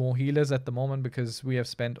more healers at the moment because we have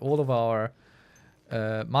spent all of our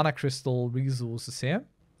mana crystal resources here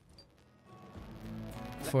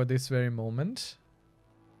for this very moment.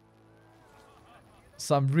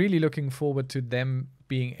 So I'm really looking forward to them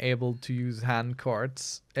being able to use hand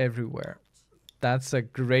cards everywhere. That's a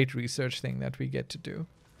great research thing that we get to do.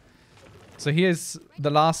 So here's the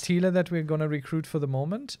last healer that we're going to recruit for the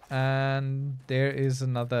moment. And there is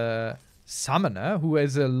another summoner who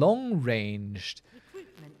is a long-ranged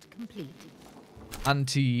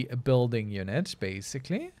anti-building unit,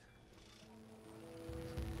 basically.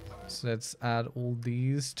 So let's add all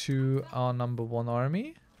these to our #1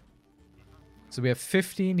 army. So we have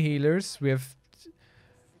 15 healers. We have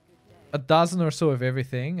a dozen or so of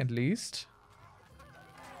everything, at least.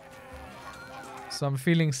 So I'm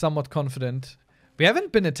feeling somewhat confident. We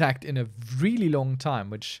haven't been attacked in a really long time,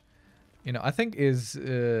 which, you know, I think is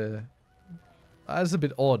a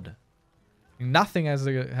bit odd. Nothing has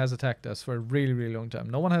attacked us for a really long time.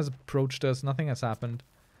 No one has approached us. Nothing has happened.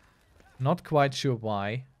 Not quite sure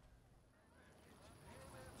why.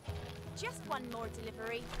 Just one more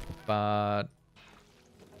delivery. But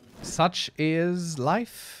such is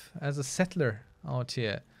life as a settler out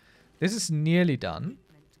here. This is nearly done.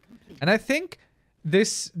 And I think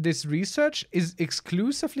this research is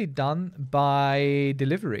exclusively done by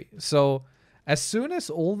delivery. So as soon as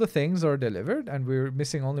all the things are delivered, and we're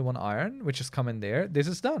missing only 1 iron, which has come in there, this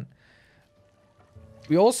is done.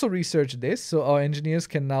 We also researched this, so our engineers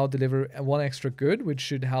can now deliver 1 extra good, which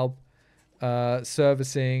should help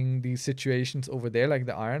servicing these situations over there, like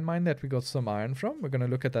the iron mine that we got some iron from. We're going to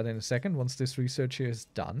look at that in a second once this research here is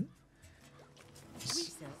done.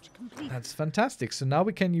 That's fantastic. So now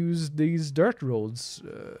we can use these dirt roads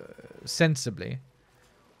sensibly.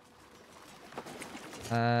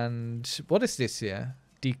 And what is this here?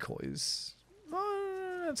 Decoys.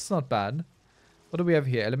 That's not bad. What do we have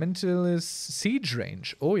here? Elemental is siege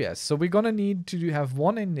range. Oh yes. So we're gonna need to have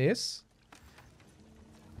 1 in this.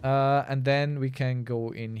 And then we can go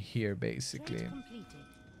in here basically.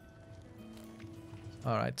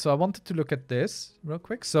 Alright, so I wanted to look at this real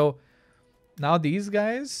quick. So now these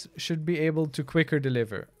guys should be able to quicker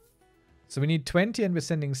deliver. So we need 20 and we're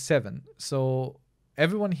sending 7. So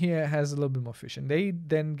everyone here has a little bit more fish. And they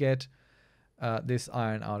then get this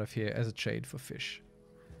iron out of here as a trade for fish.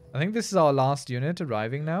 I think this is our last unit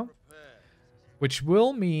arriving now. Which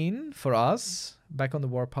will mean for us, back on the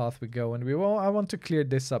warpath we go. And I want to clear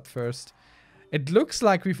this up first. It looks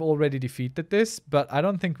like we've already defeated this, but I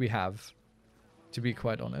don't think we have. To be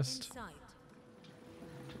quite honest.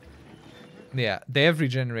 Yeah, they have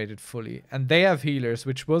regenerated fully. And they have healers,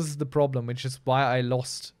 which was the problem, which is why I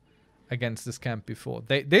lost against this camp before.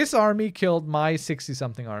 This army killed my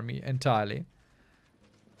 60-something army entirely.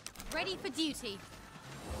 Ready for duty.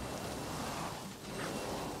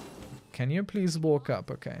 Can you please walk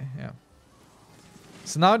up? Okay, yeah.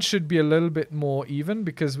 So now it should be a little bit more even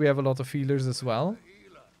because we have a lot of healers as well.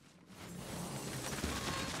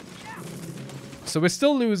 So we're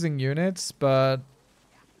still losing units, but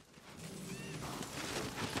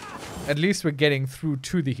at least we're getting through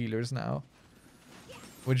to the healers now.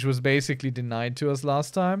 Which was basically denied to us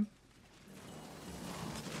last time.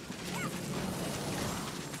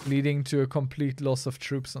 Leading to a complete loss of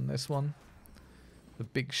troops on this one. A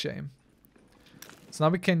big shame. So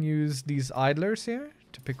now we can use these idlers here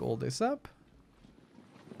to pick all this up.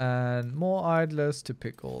 And more idlers to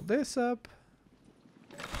pick all this up.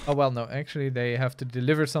 Oh, well, no. Actually, they have to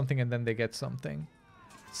deliver something and then they get something.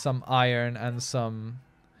 Some iron and some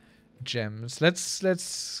gems. Let's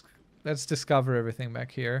discover everything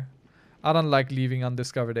back here. I don't like leaving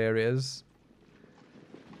undiscovered areas.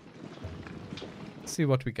 Let's see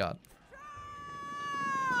what we got.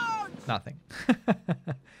 Nothing.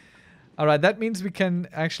 Alright, that means we can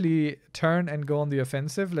actually turn and go on the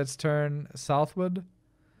offensive. Let's turn southward.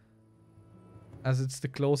 As it's the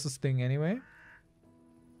closest thing anyway.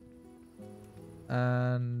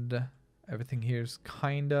 And everything here is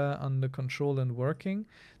kinda under control and working.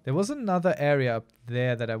 There was another area up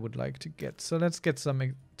there that I would like to get. So let's get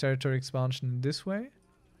some territory expansion this way.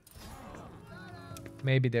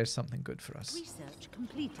 Maybe there's something good for us. Research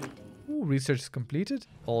completed. Ooh, research is completed.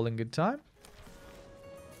 All in good time.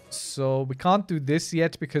 So we can't do this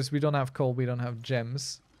yet because we don't have coal, we don't have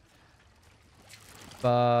gems.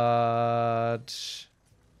 But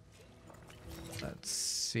let's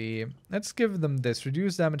see. Let's give them this.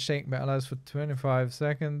 Reduce damage taken by allies for 25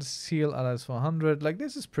 seconds. Heal allies for 100. Like,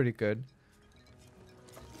 this is pretty good.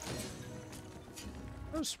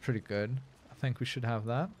 That's pretty good. I think we should have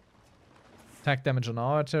that. Attack damage on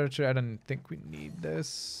our territory. I don't think we need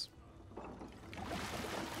this.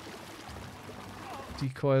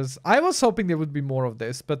 Decoys. I was hoping there would be more of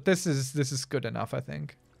this, but this is good enough, I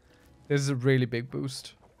think. This is a really big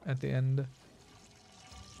boost at the end.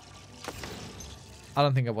 I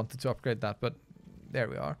don't think I wanted to upgrade that, but there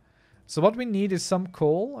we are. So what we need is some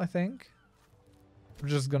coal, I think. We're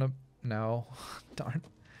just gonna... No. Darn.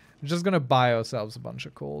 We're just gonna buy ourselves a bunch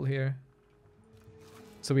of coal here.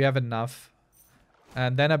 So we have enough.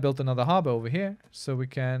 And then I built another harbor over here, so we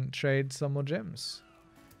can trade some more gems.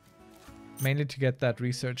 Mainly to get that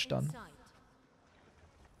research done.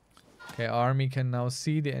 Okay, army can now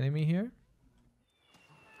see the enemy here.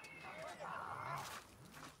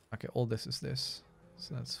 Okay, all this is this.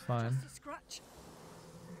 So that's fine.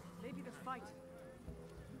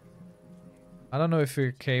 I don't know if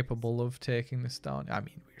we're capable of taking this down. I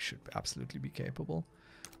mean, we should absolutely be capable.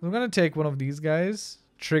 I'm gonna take one of these guys.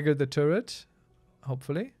 Trigger the turret.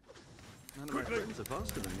 Hopefully.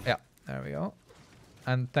 Yeah, there we go.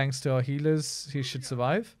 And thanks to our healers, he should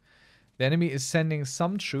survive. The enemy is sending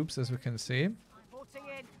some troops, as we can see.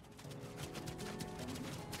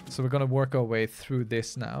 So we're gonna work our way through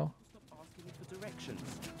this now.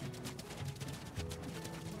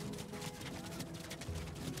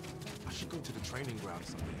 I should go to the training ground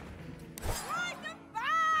someday.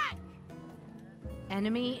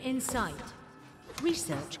 Enemy in sight.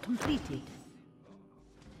 Research completed.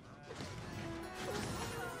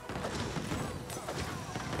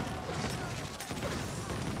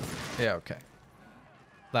 Yeah, okay.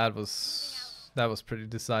 That was pretty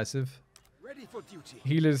decisive. Ready for duty.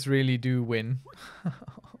 Healers really do win.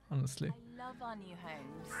 Honestly. I love our new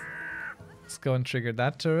homes. Let's go and trigger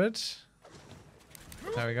that turret.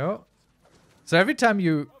 There we go. So every time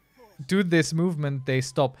you do this movement, they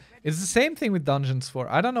stop. It's the same thing with Dungeons 4.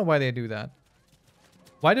 I don't know why they do that.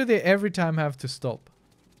 Why do they every time have to stop?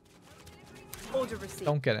 Order received.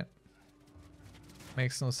 Don't get it.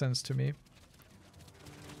 Makes no sense to me.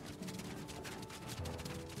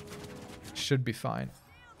 Should be fine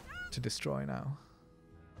to destroy now.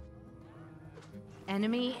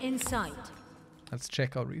 Enemy in sight. Let's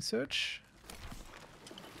check our research.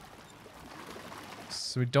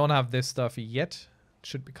 So we don't have this stuff yet. It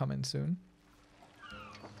should be coming soon.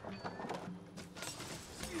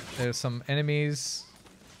 There's some enemies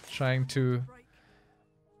trying to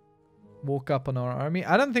walk up on our army.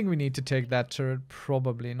 I don't think we need to take that turret.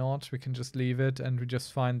 Probably not. We can just leave it and we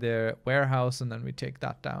just find their warehouse and then we take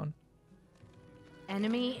that down.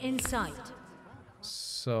 Enemy in sight.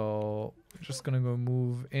 So we're just gonna go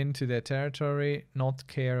move into their territory, not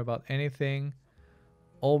care about anything.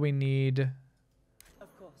 All we need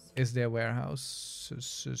is their warehouse.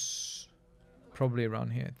 Is probably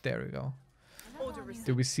around here. There we go.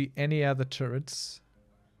 Do we see any other turrets?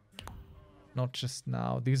 Not just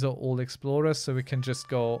now. These are all explorers, so we can just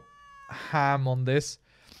go ham on this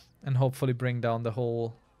and hopefully bring down the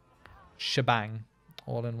whole shebang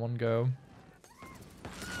all in one go.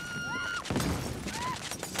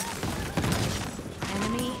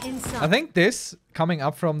 I think this coming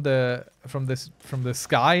up from the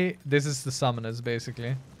sky, this is the summoners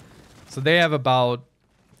basically. So they have about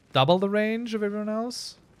double the range of everyone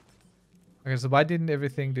else. Okay, so why didn't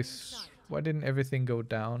everything go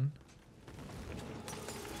down?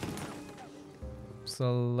 It's a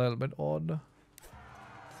little bit odd.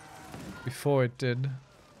 Before it did.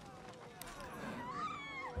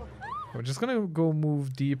 We're just gonna go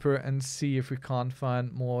move deeper and see if we can't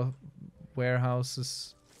find more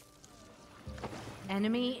warehouses.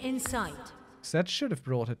 Enemy in sight. So that should have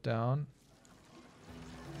brought it down.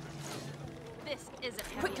 This isn't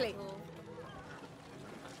Quickly.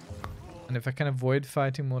 And if I can avoid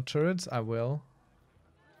fighting more turrets, I will.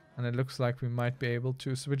 And it looks like we might be able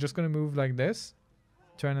to. So we're just going to move like this.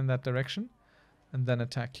 Turn in that direction. And then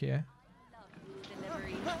attack here.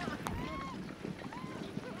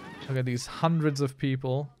 Look at these hundreds of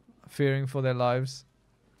people fearing for their lives.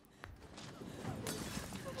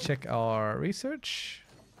 Check our research.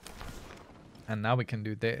 And now we can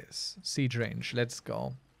do this. Siege range. Let's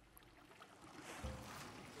go.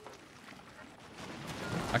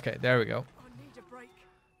 Okay, there we go.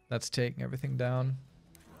 That's taking everything down.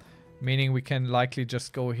 Meaning we can likely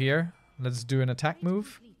just go here. Let's do an attack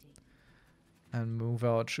move. And move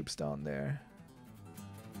our troops down there.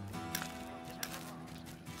 And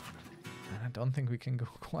I don't think we can go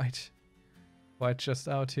quite just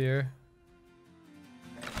out here.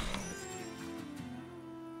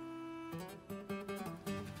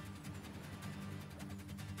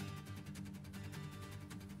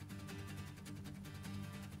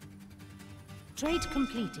 Trade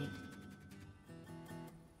completed.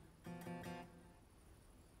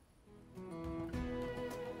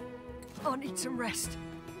 I need some rest.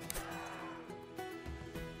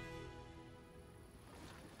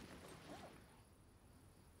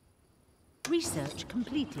 Research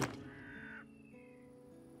completed.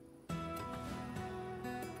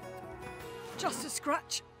 Just a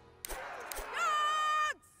scratch.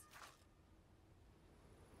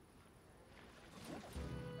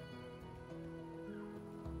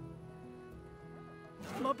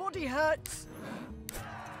 My body hurts.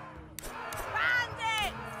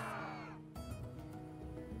 Bandits!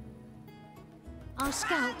 Our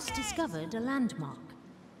scouts discovered a landmark.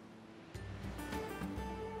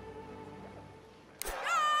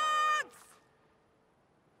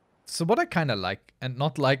 So what I kind of like and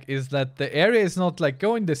not like is that the area is not like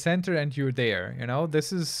go in the center and you're there, you know?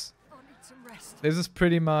 This is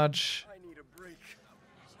pretty much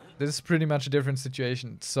a different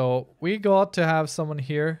situation. So we got to have someone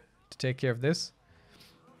here to take care of this.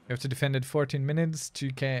 We have to defend it 14 minutes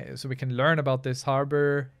so we can learn about this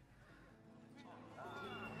harbor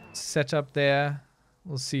setup there.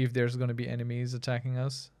 We'll see if there's going to be enemies attacking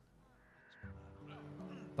us.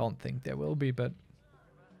 Don't think there will be, but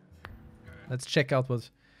let's check out what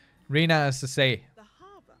Rena has to say. The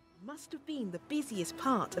harbour must have been the busiest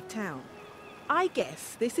part of town. I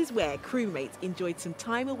guess this is where crewmates enjoyed some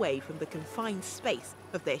time away from the confined space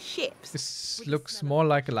of their ships. This with the looks smell of more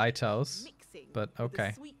like a pine lighthouse, mixing but with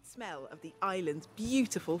okay. the sweet smell of the island's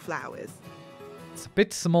beautiful flowers. It's a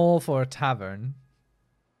bit small for a tavern.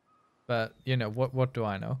 But, you know, what do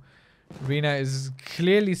I know? Rena is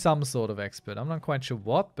clearly some sort of expert. I'm not quite sure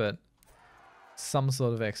what, but some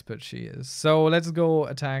sort of expert she is. So let's go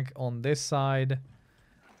attack on this side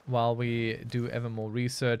while we do ever more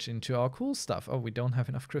research into our cool stuff. Oh, we don't have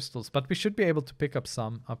enough crystals, but we should be able to pick up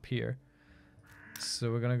some up here.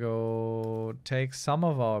 So we're gonna go take some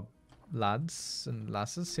of our lads and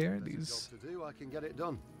lasses here, these, I can get it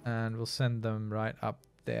done. and we'll send them right up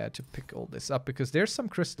there to pick all this up, because there's some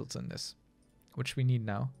crystals in this, which we need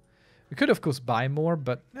now. We could, of course, buy more,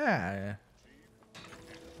 but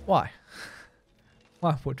why?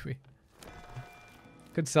 Why would we?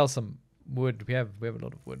 Could sell some wood. We have a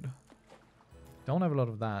lot of wood. Don't have a lot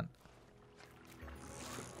of that,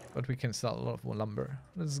 but we can sell a lot of more lumber.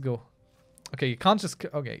 Let's go. Okay, you can't just.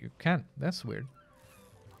 Okay, you can. That's weird.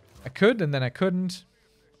 I could, and then I couldn't.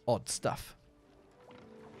 Odd stuff.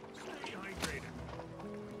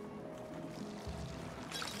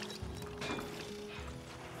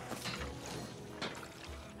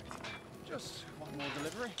 Just one more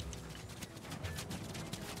delivery.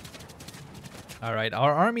 All right,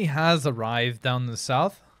 our army has arrived down in the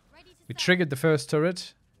south. We triggered the first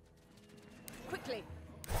turret, Quickly.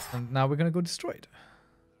 and now we're gonna go destroy it.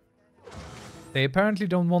 They apparently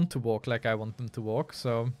don't want to walk like I want them to walk,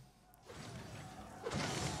 so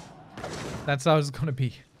that's how it's gonna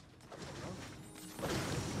be.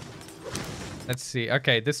 Let's see.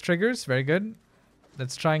 Okay, this triggers. Very good.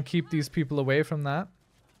 Let's try and keep these people away from that.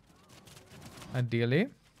 Ideally.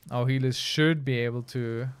 Our healers should be able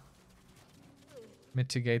to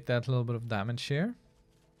mitigate that little bit of damage here.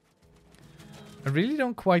 I really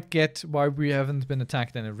don't quite get why we haven't been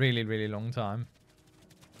attacked in a really, really long time.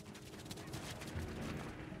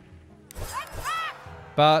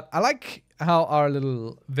 But I like how our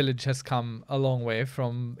little village has come a long way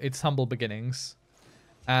from its humble beginnings.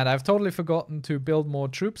 And I've totally forgotten to build more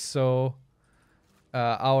troops, so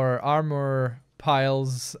our armor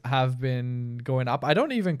piles have been going up. I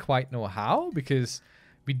don't even quite know how, because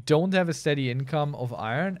we don't have a steady income of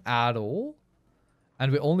iron at all.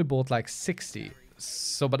 And we only bought like 60.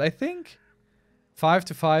 So, but I think 5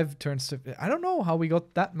 to 5 turns to... I don't know how we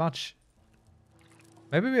got that much.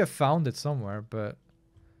 Maybe we have found it somewhere, but...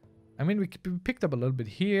 I mean, we picked up a little bit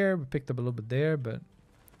here, we picked up a little bit there, but...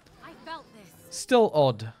 I felt this. Still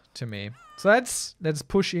odd to me. So let's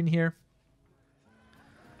push in here.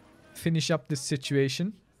 Finish up this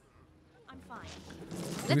situation. I'm fine.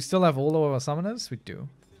 Do we still have all of our summoners? We do.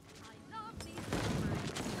 I love these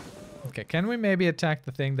memories. Okay, can we maybe attack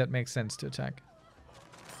the thing that makes sense to attack?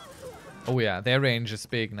 Oh yeah, their range is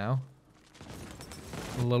big now.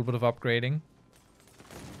 A little bit of upgrading.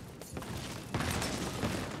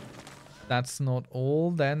 That's not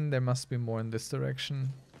all, then there must be more in this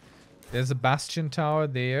direction. There's a bastion tower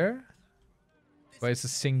there. But it's a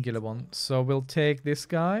singular one. So we'll take this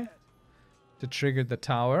guy to trigger the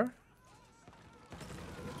tower.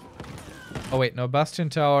 Oh wait, no, bastion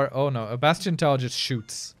tower. Oh no, a bastion tower just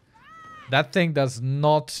shoots. That thing does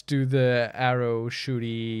not do the arrow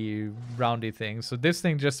shooty roundy thing. So this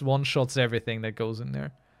thing just one-shots everything that goes in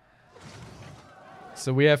there.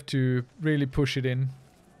 So we have to really push it in.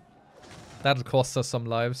 That'll cost us some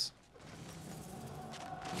lives.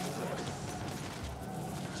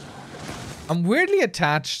 I'm weirdly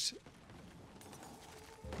attached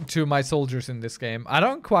to my soldiers in this game. I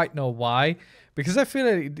don't quite know why. Because I feel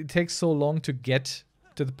like it takes so long to get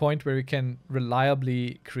to the point where we can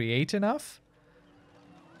reliably create enough.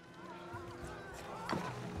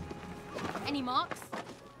 Any marks?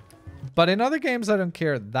 But in other games, I don't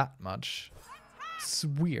care that much. It's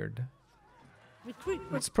weird.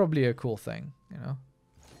 Recruitment. It's probably a cool thing, you know?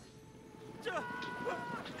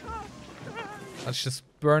 Let's just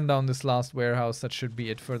burn down this last warehouse. That should be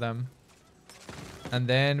it for them. And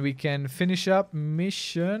then we can finish up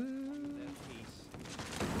mission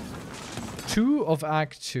 2 of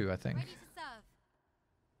Act 2, I think. Ready to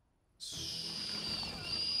serve.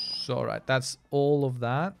 So, alright, that's all of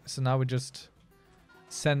that. So now we just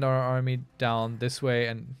send our army down this way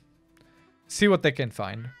and see what they can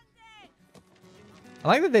find. I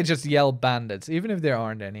like that they just yell bandits, even if there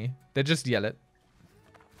aren't any. They just yell it.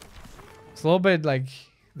 It's a little bit like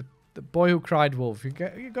the boy who cried wolf. You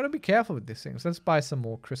gotta be careful with these things. Let's buy some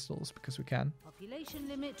more crystals because we can. Population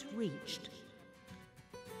limit reached.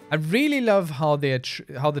 I really love how the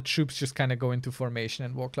troops just kind of go into formation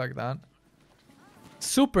and walk like that.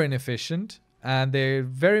 Super inefficient, And they're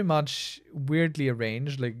very much weirdly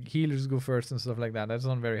arranged. Like healers go first and stuff like that. That's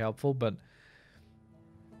not very helpful, but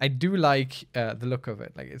I do like the look of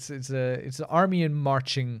it. Like it's an army in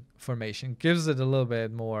marching formation. Gives it a little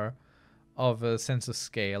bit more of a sense of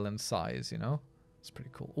scale and size, you know? It's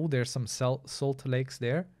pretty cool. Oh, there's some salt lakes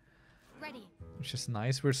there. Ready. Which is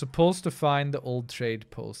nice. We're supposed to find the old trade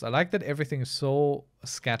post. I like that everything is so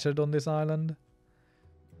scattered on this island.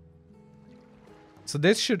 So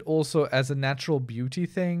this should also, as a natural beauty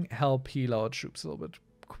thing, help heal our troops a little bit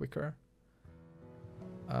quicker.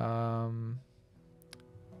 Oh,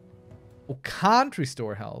 can't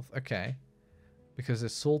restore health. Okay. Because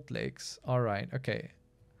there's salt lakes. Alright, okay.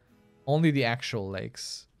 Only the actual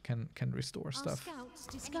lakes can restore Our stuff. scouts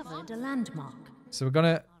discovered a landmark. So we're gonna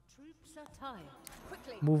Our troops are tired.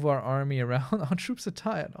 Quickly. move our army around. Our troops are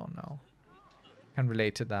tired. Oh no. Can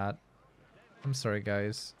relate to that. I'm sorry,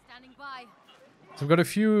 guys. Standing by. So we've got a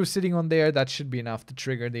few sitting on there. That should be enough to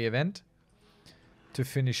trigger the event. To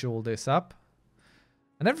finish all this up.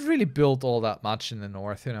 I never really built all that much in the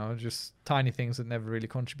north, you know. Just tiny things that never really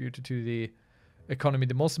contributed to the economy.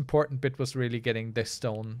 The most important bit was really getting this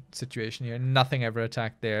stone situation here. Nothing ever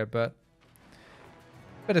attacked there, but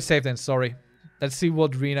better safe than sorry. Let's see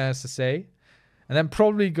what Rena has to say. And then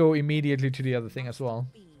probably go immediately to the other thing as well.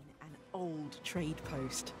 Been an old trade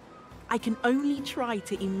post. I can only try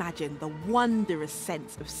to imagine the wondrous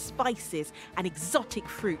sense of spices and exotic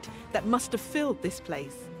fruit that must have filled this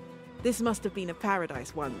place. This must have been a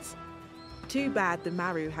paradise once. Too bad the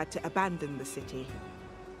Maru had to abandon the city.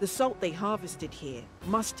 The salt they harvested here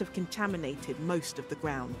must have contaminated most of the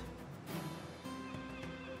ground.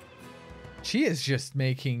 She is just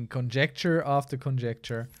making conjecture after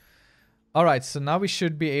conjecture. Alright, so now we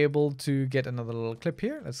should be able to get another little clip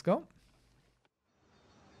here. Let's go.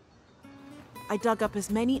 I dug up as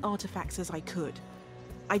many artifacts as I could.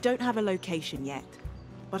 I don't have a location yet,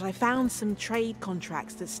 but I found some trade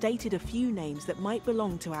contracts that stated a few names that might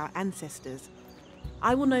belong to our ancestors.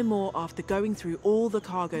 I will know more after going through all the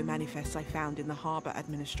cargo manifests I found in the harbour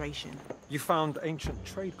administration. You found ancient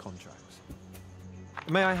trade contracts.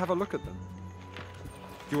 May I have a look at them?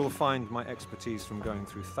 You will find my expertise from going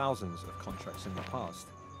through thousands of contracts in the past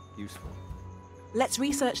useful. Let's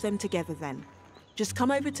research them together then. Just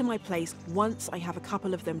come over to my place once I have a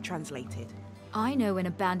couple of them translated. I know an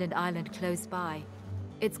abandoned island close by.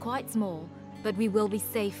 It's quite small, but we will be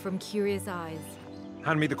safe from curious eyes.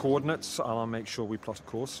 Hand me the coordinates, and I'll make sure we plot a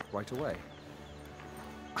course right away.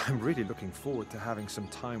 I'm really looking forward to having some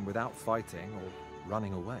time without fighting or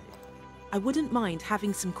running away. I wouldn't mind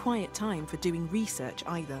having some quiet time for doing research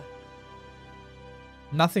either.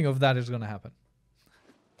 Nothing of that is going to happen.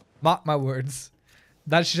 Mark my words.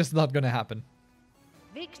 That's just not going to happen.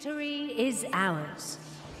 Victory is ours.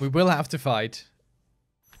 We will have to fight.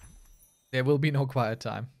 There will be no quiet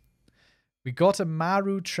time. We got a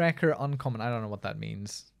Maru tracker uncommon. I don't know what that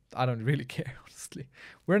means. I don't really care, honestly.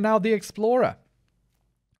 We're now the Explorer.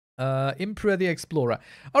 Imperor the Explorer.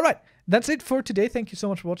 Alright, that's it for today. Thank you so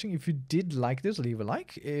much for watching. If you did like this, leave a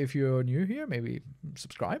like. If you're new here, maybe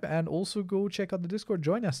subscribe. And also go check out the Discord.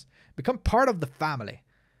 Join us. Become part of the family.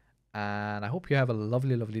 And I hope you have a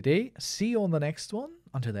lovely, lovely day. See you on the next one.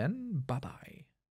 Until then, bye-bye.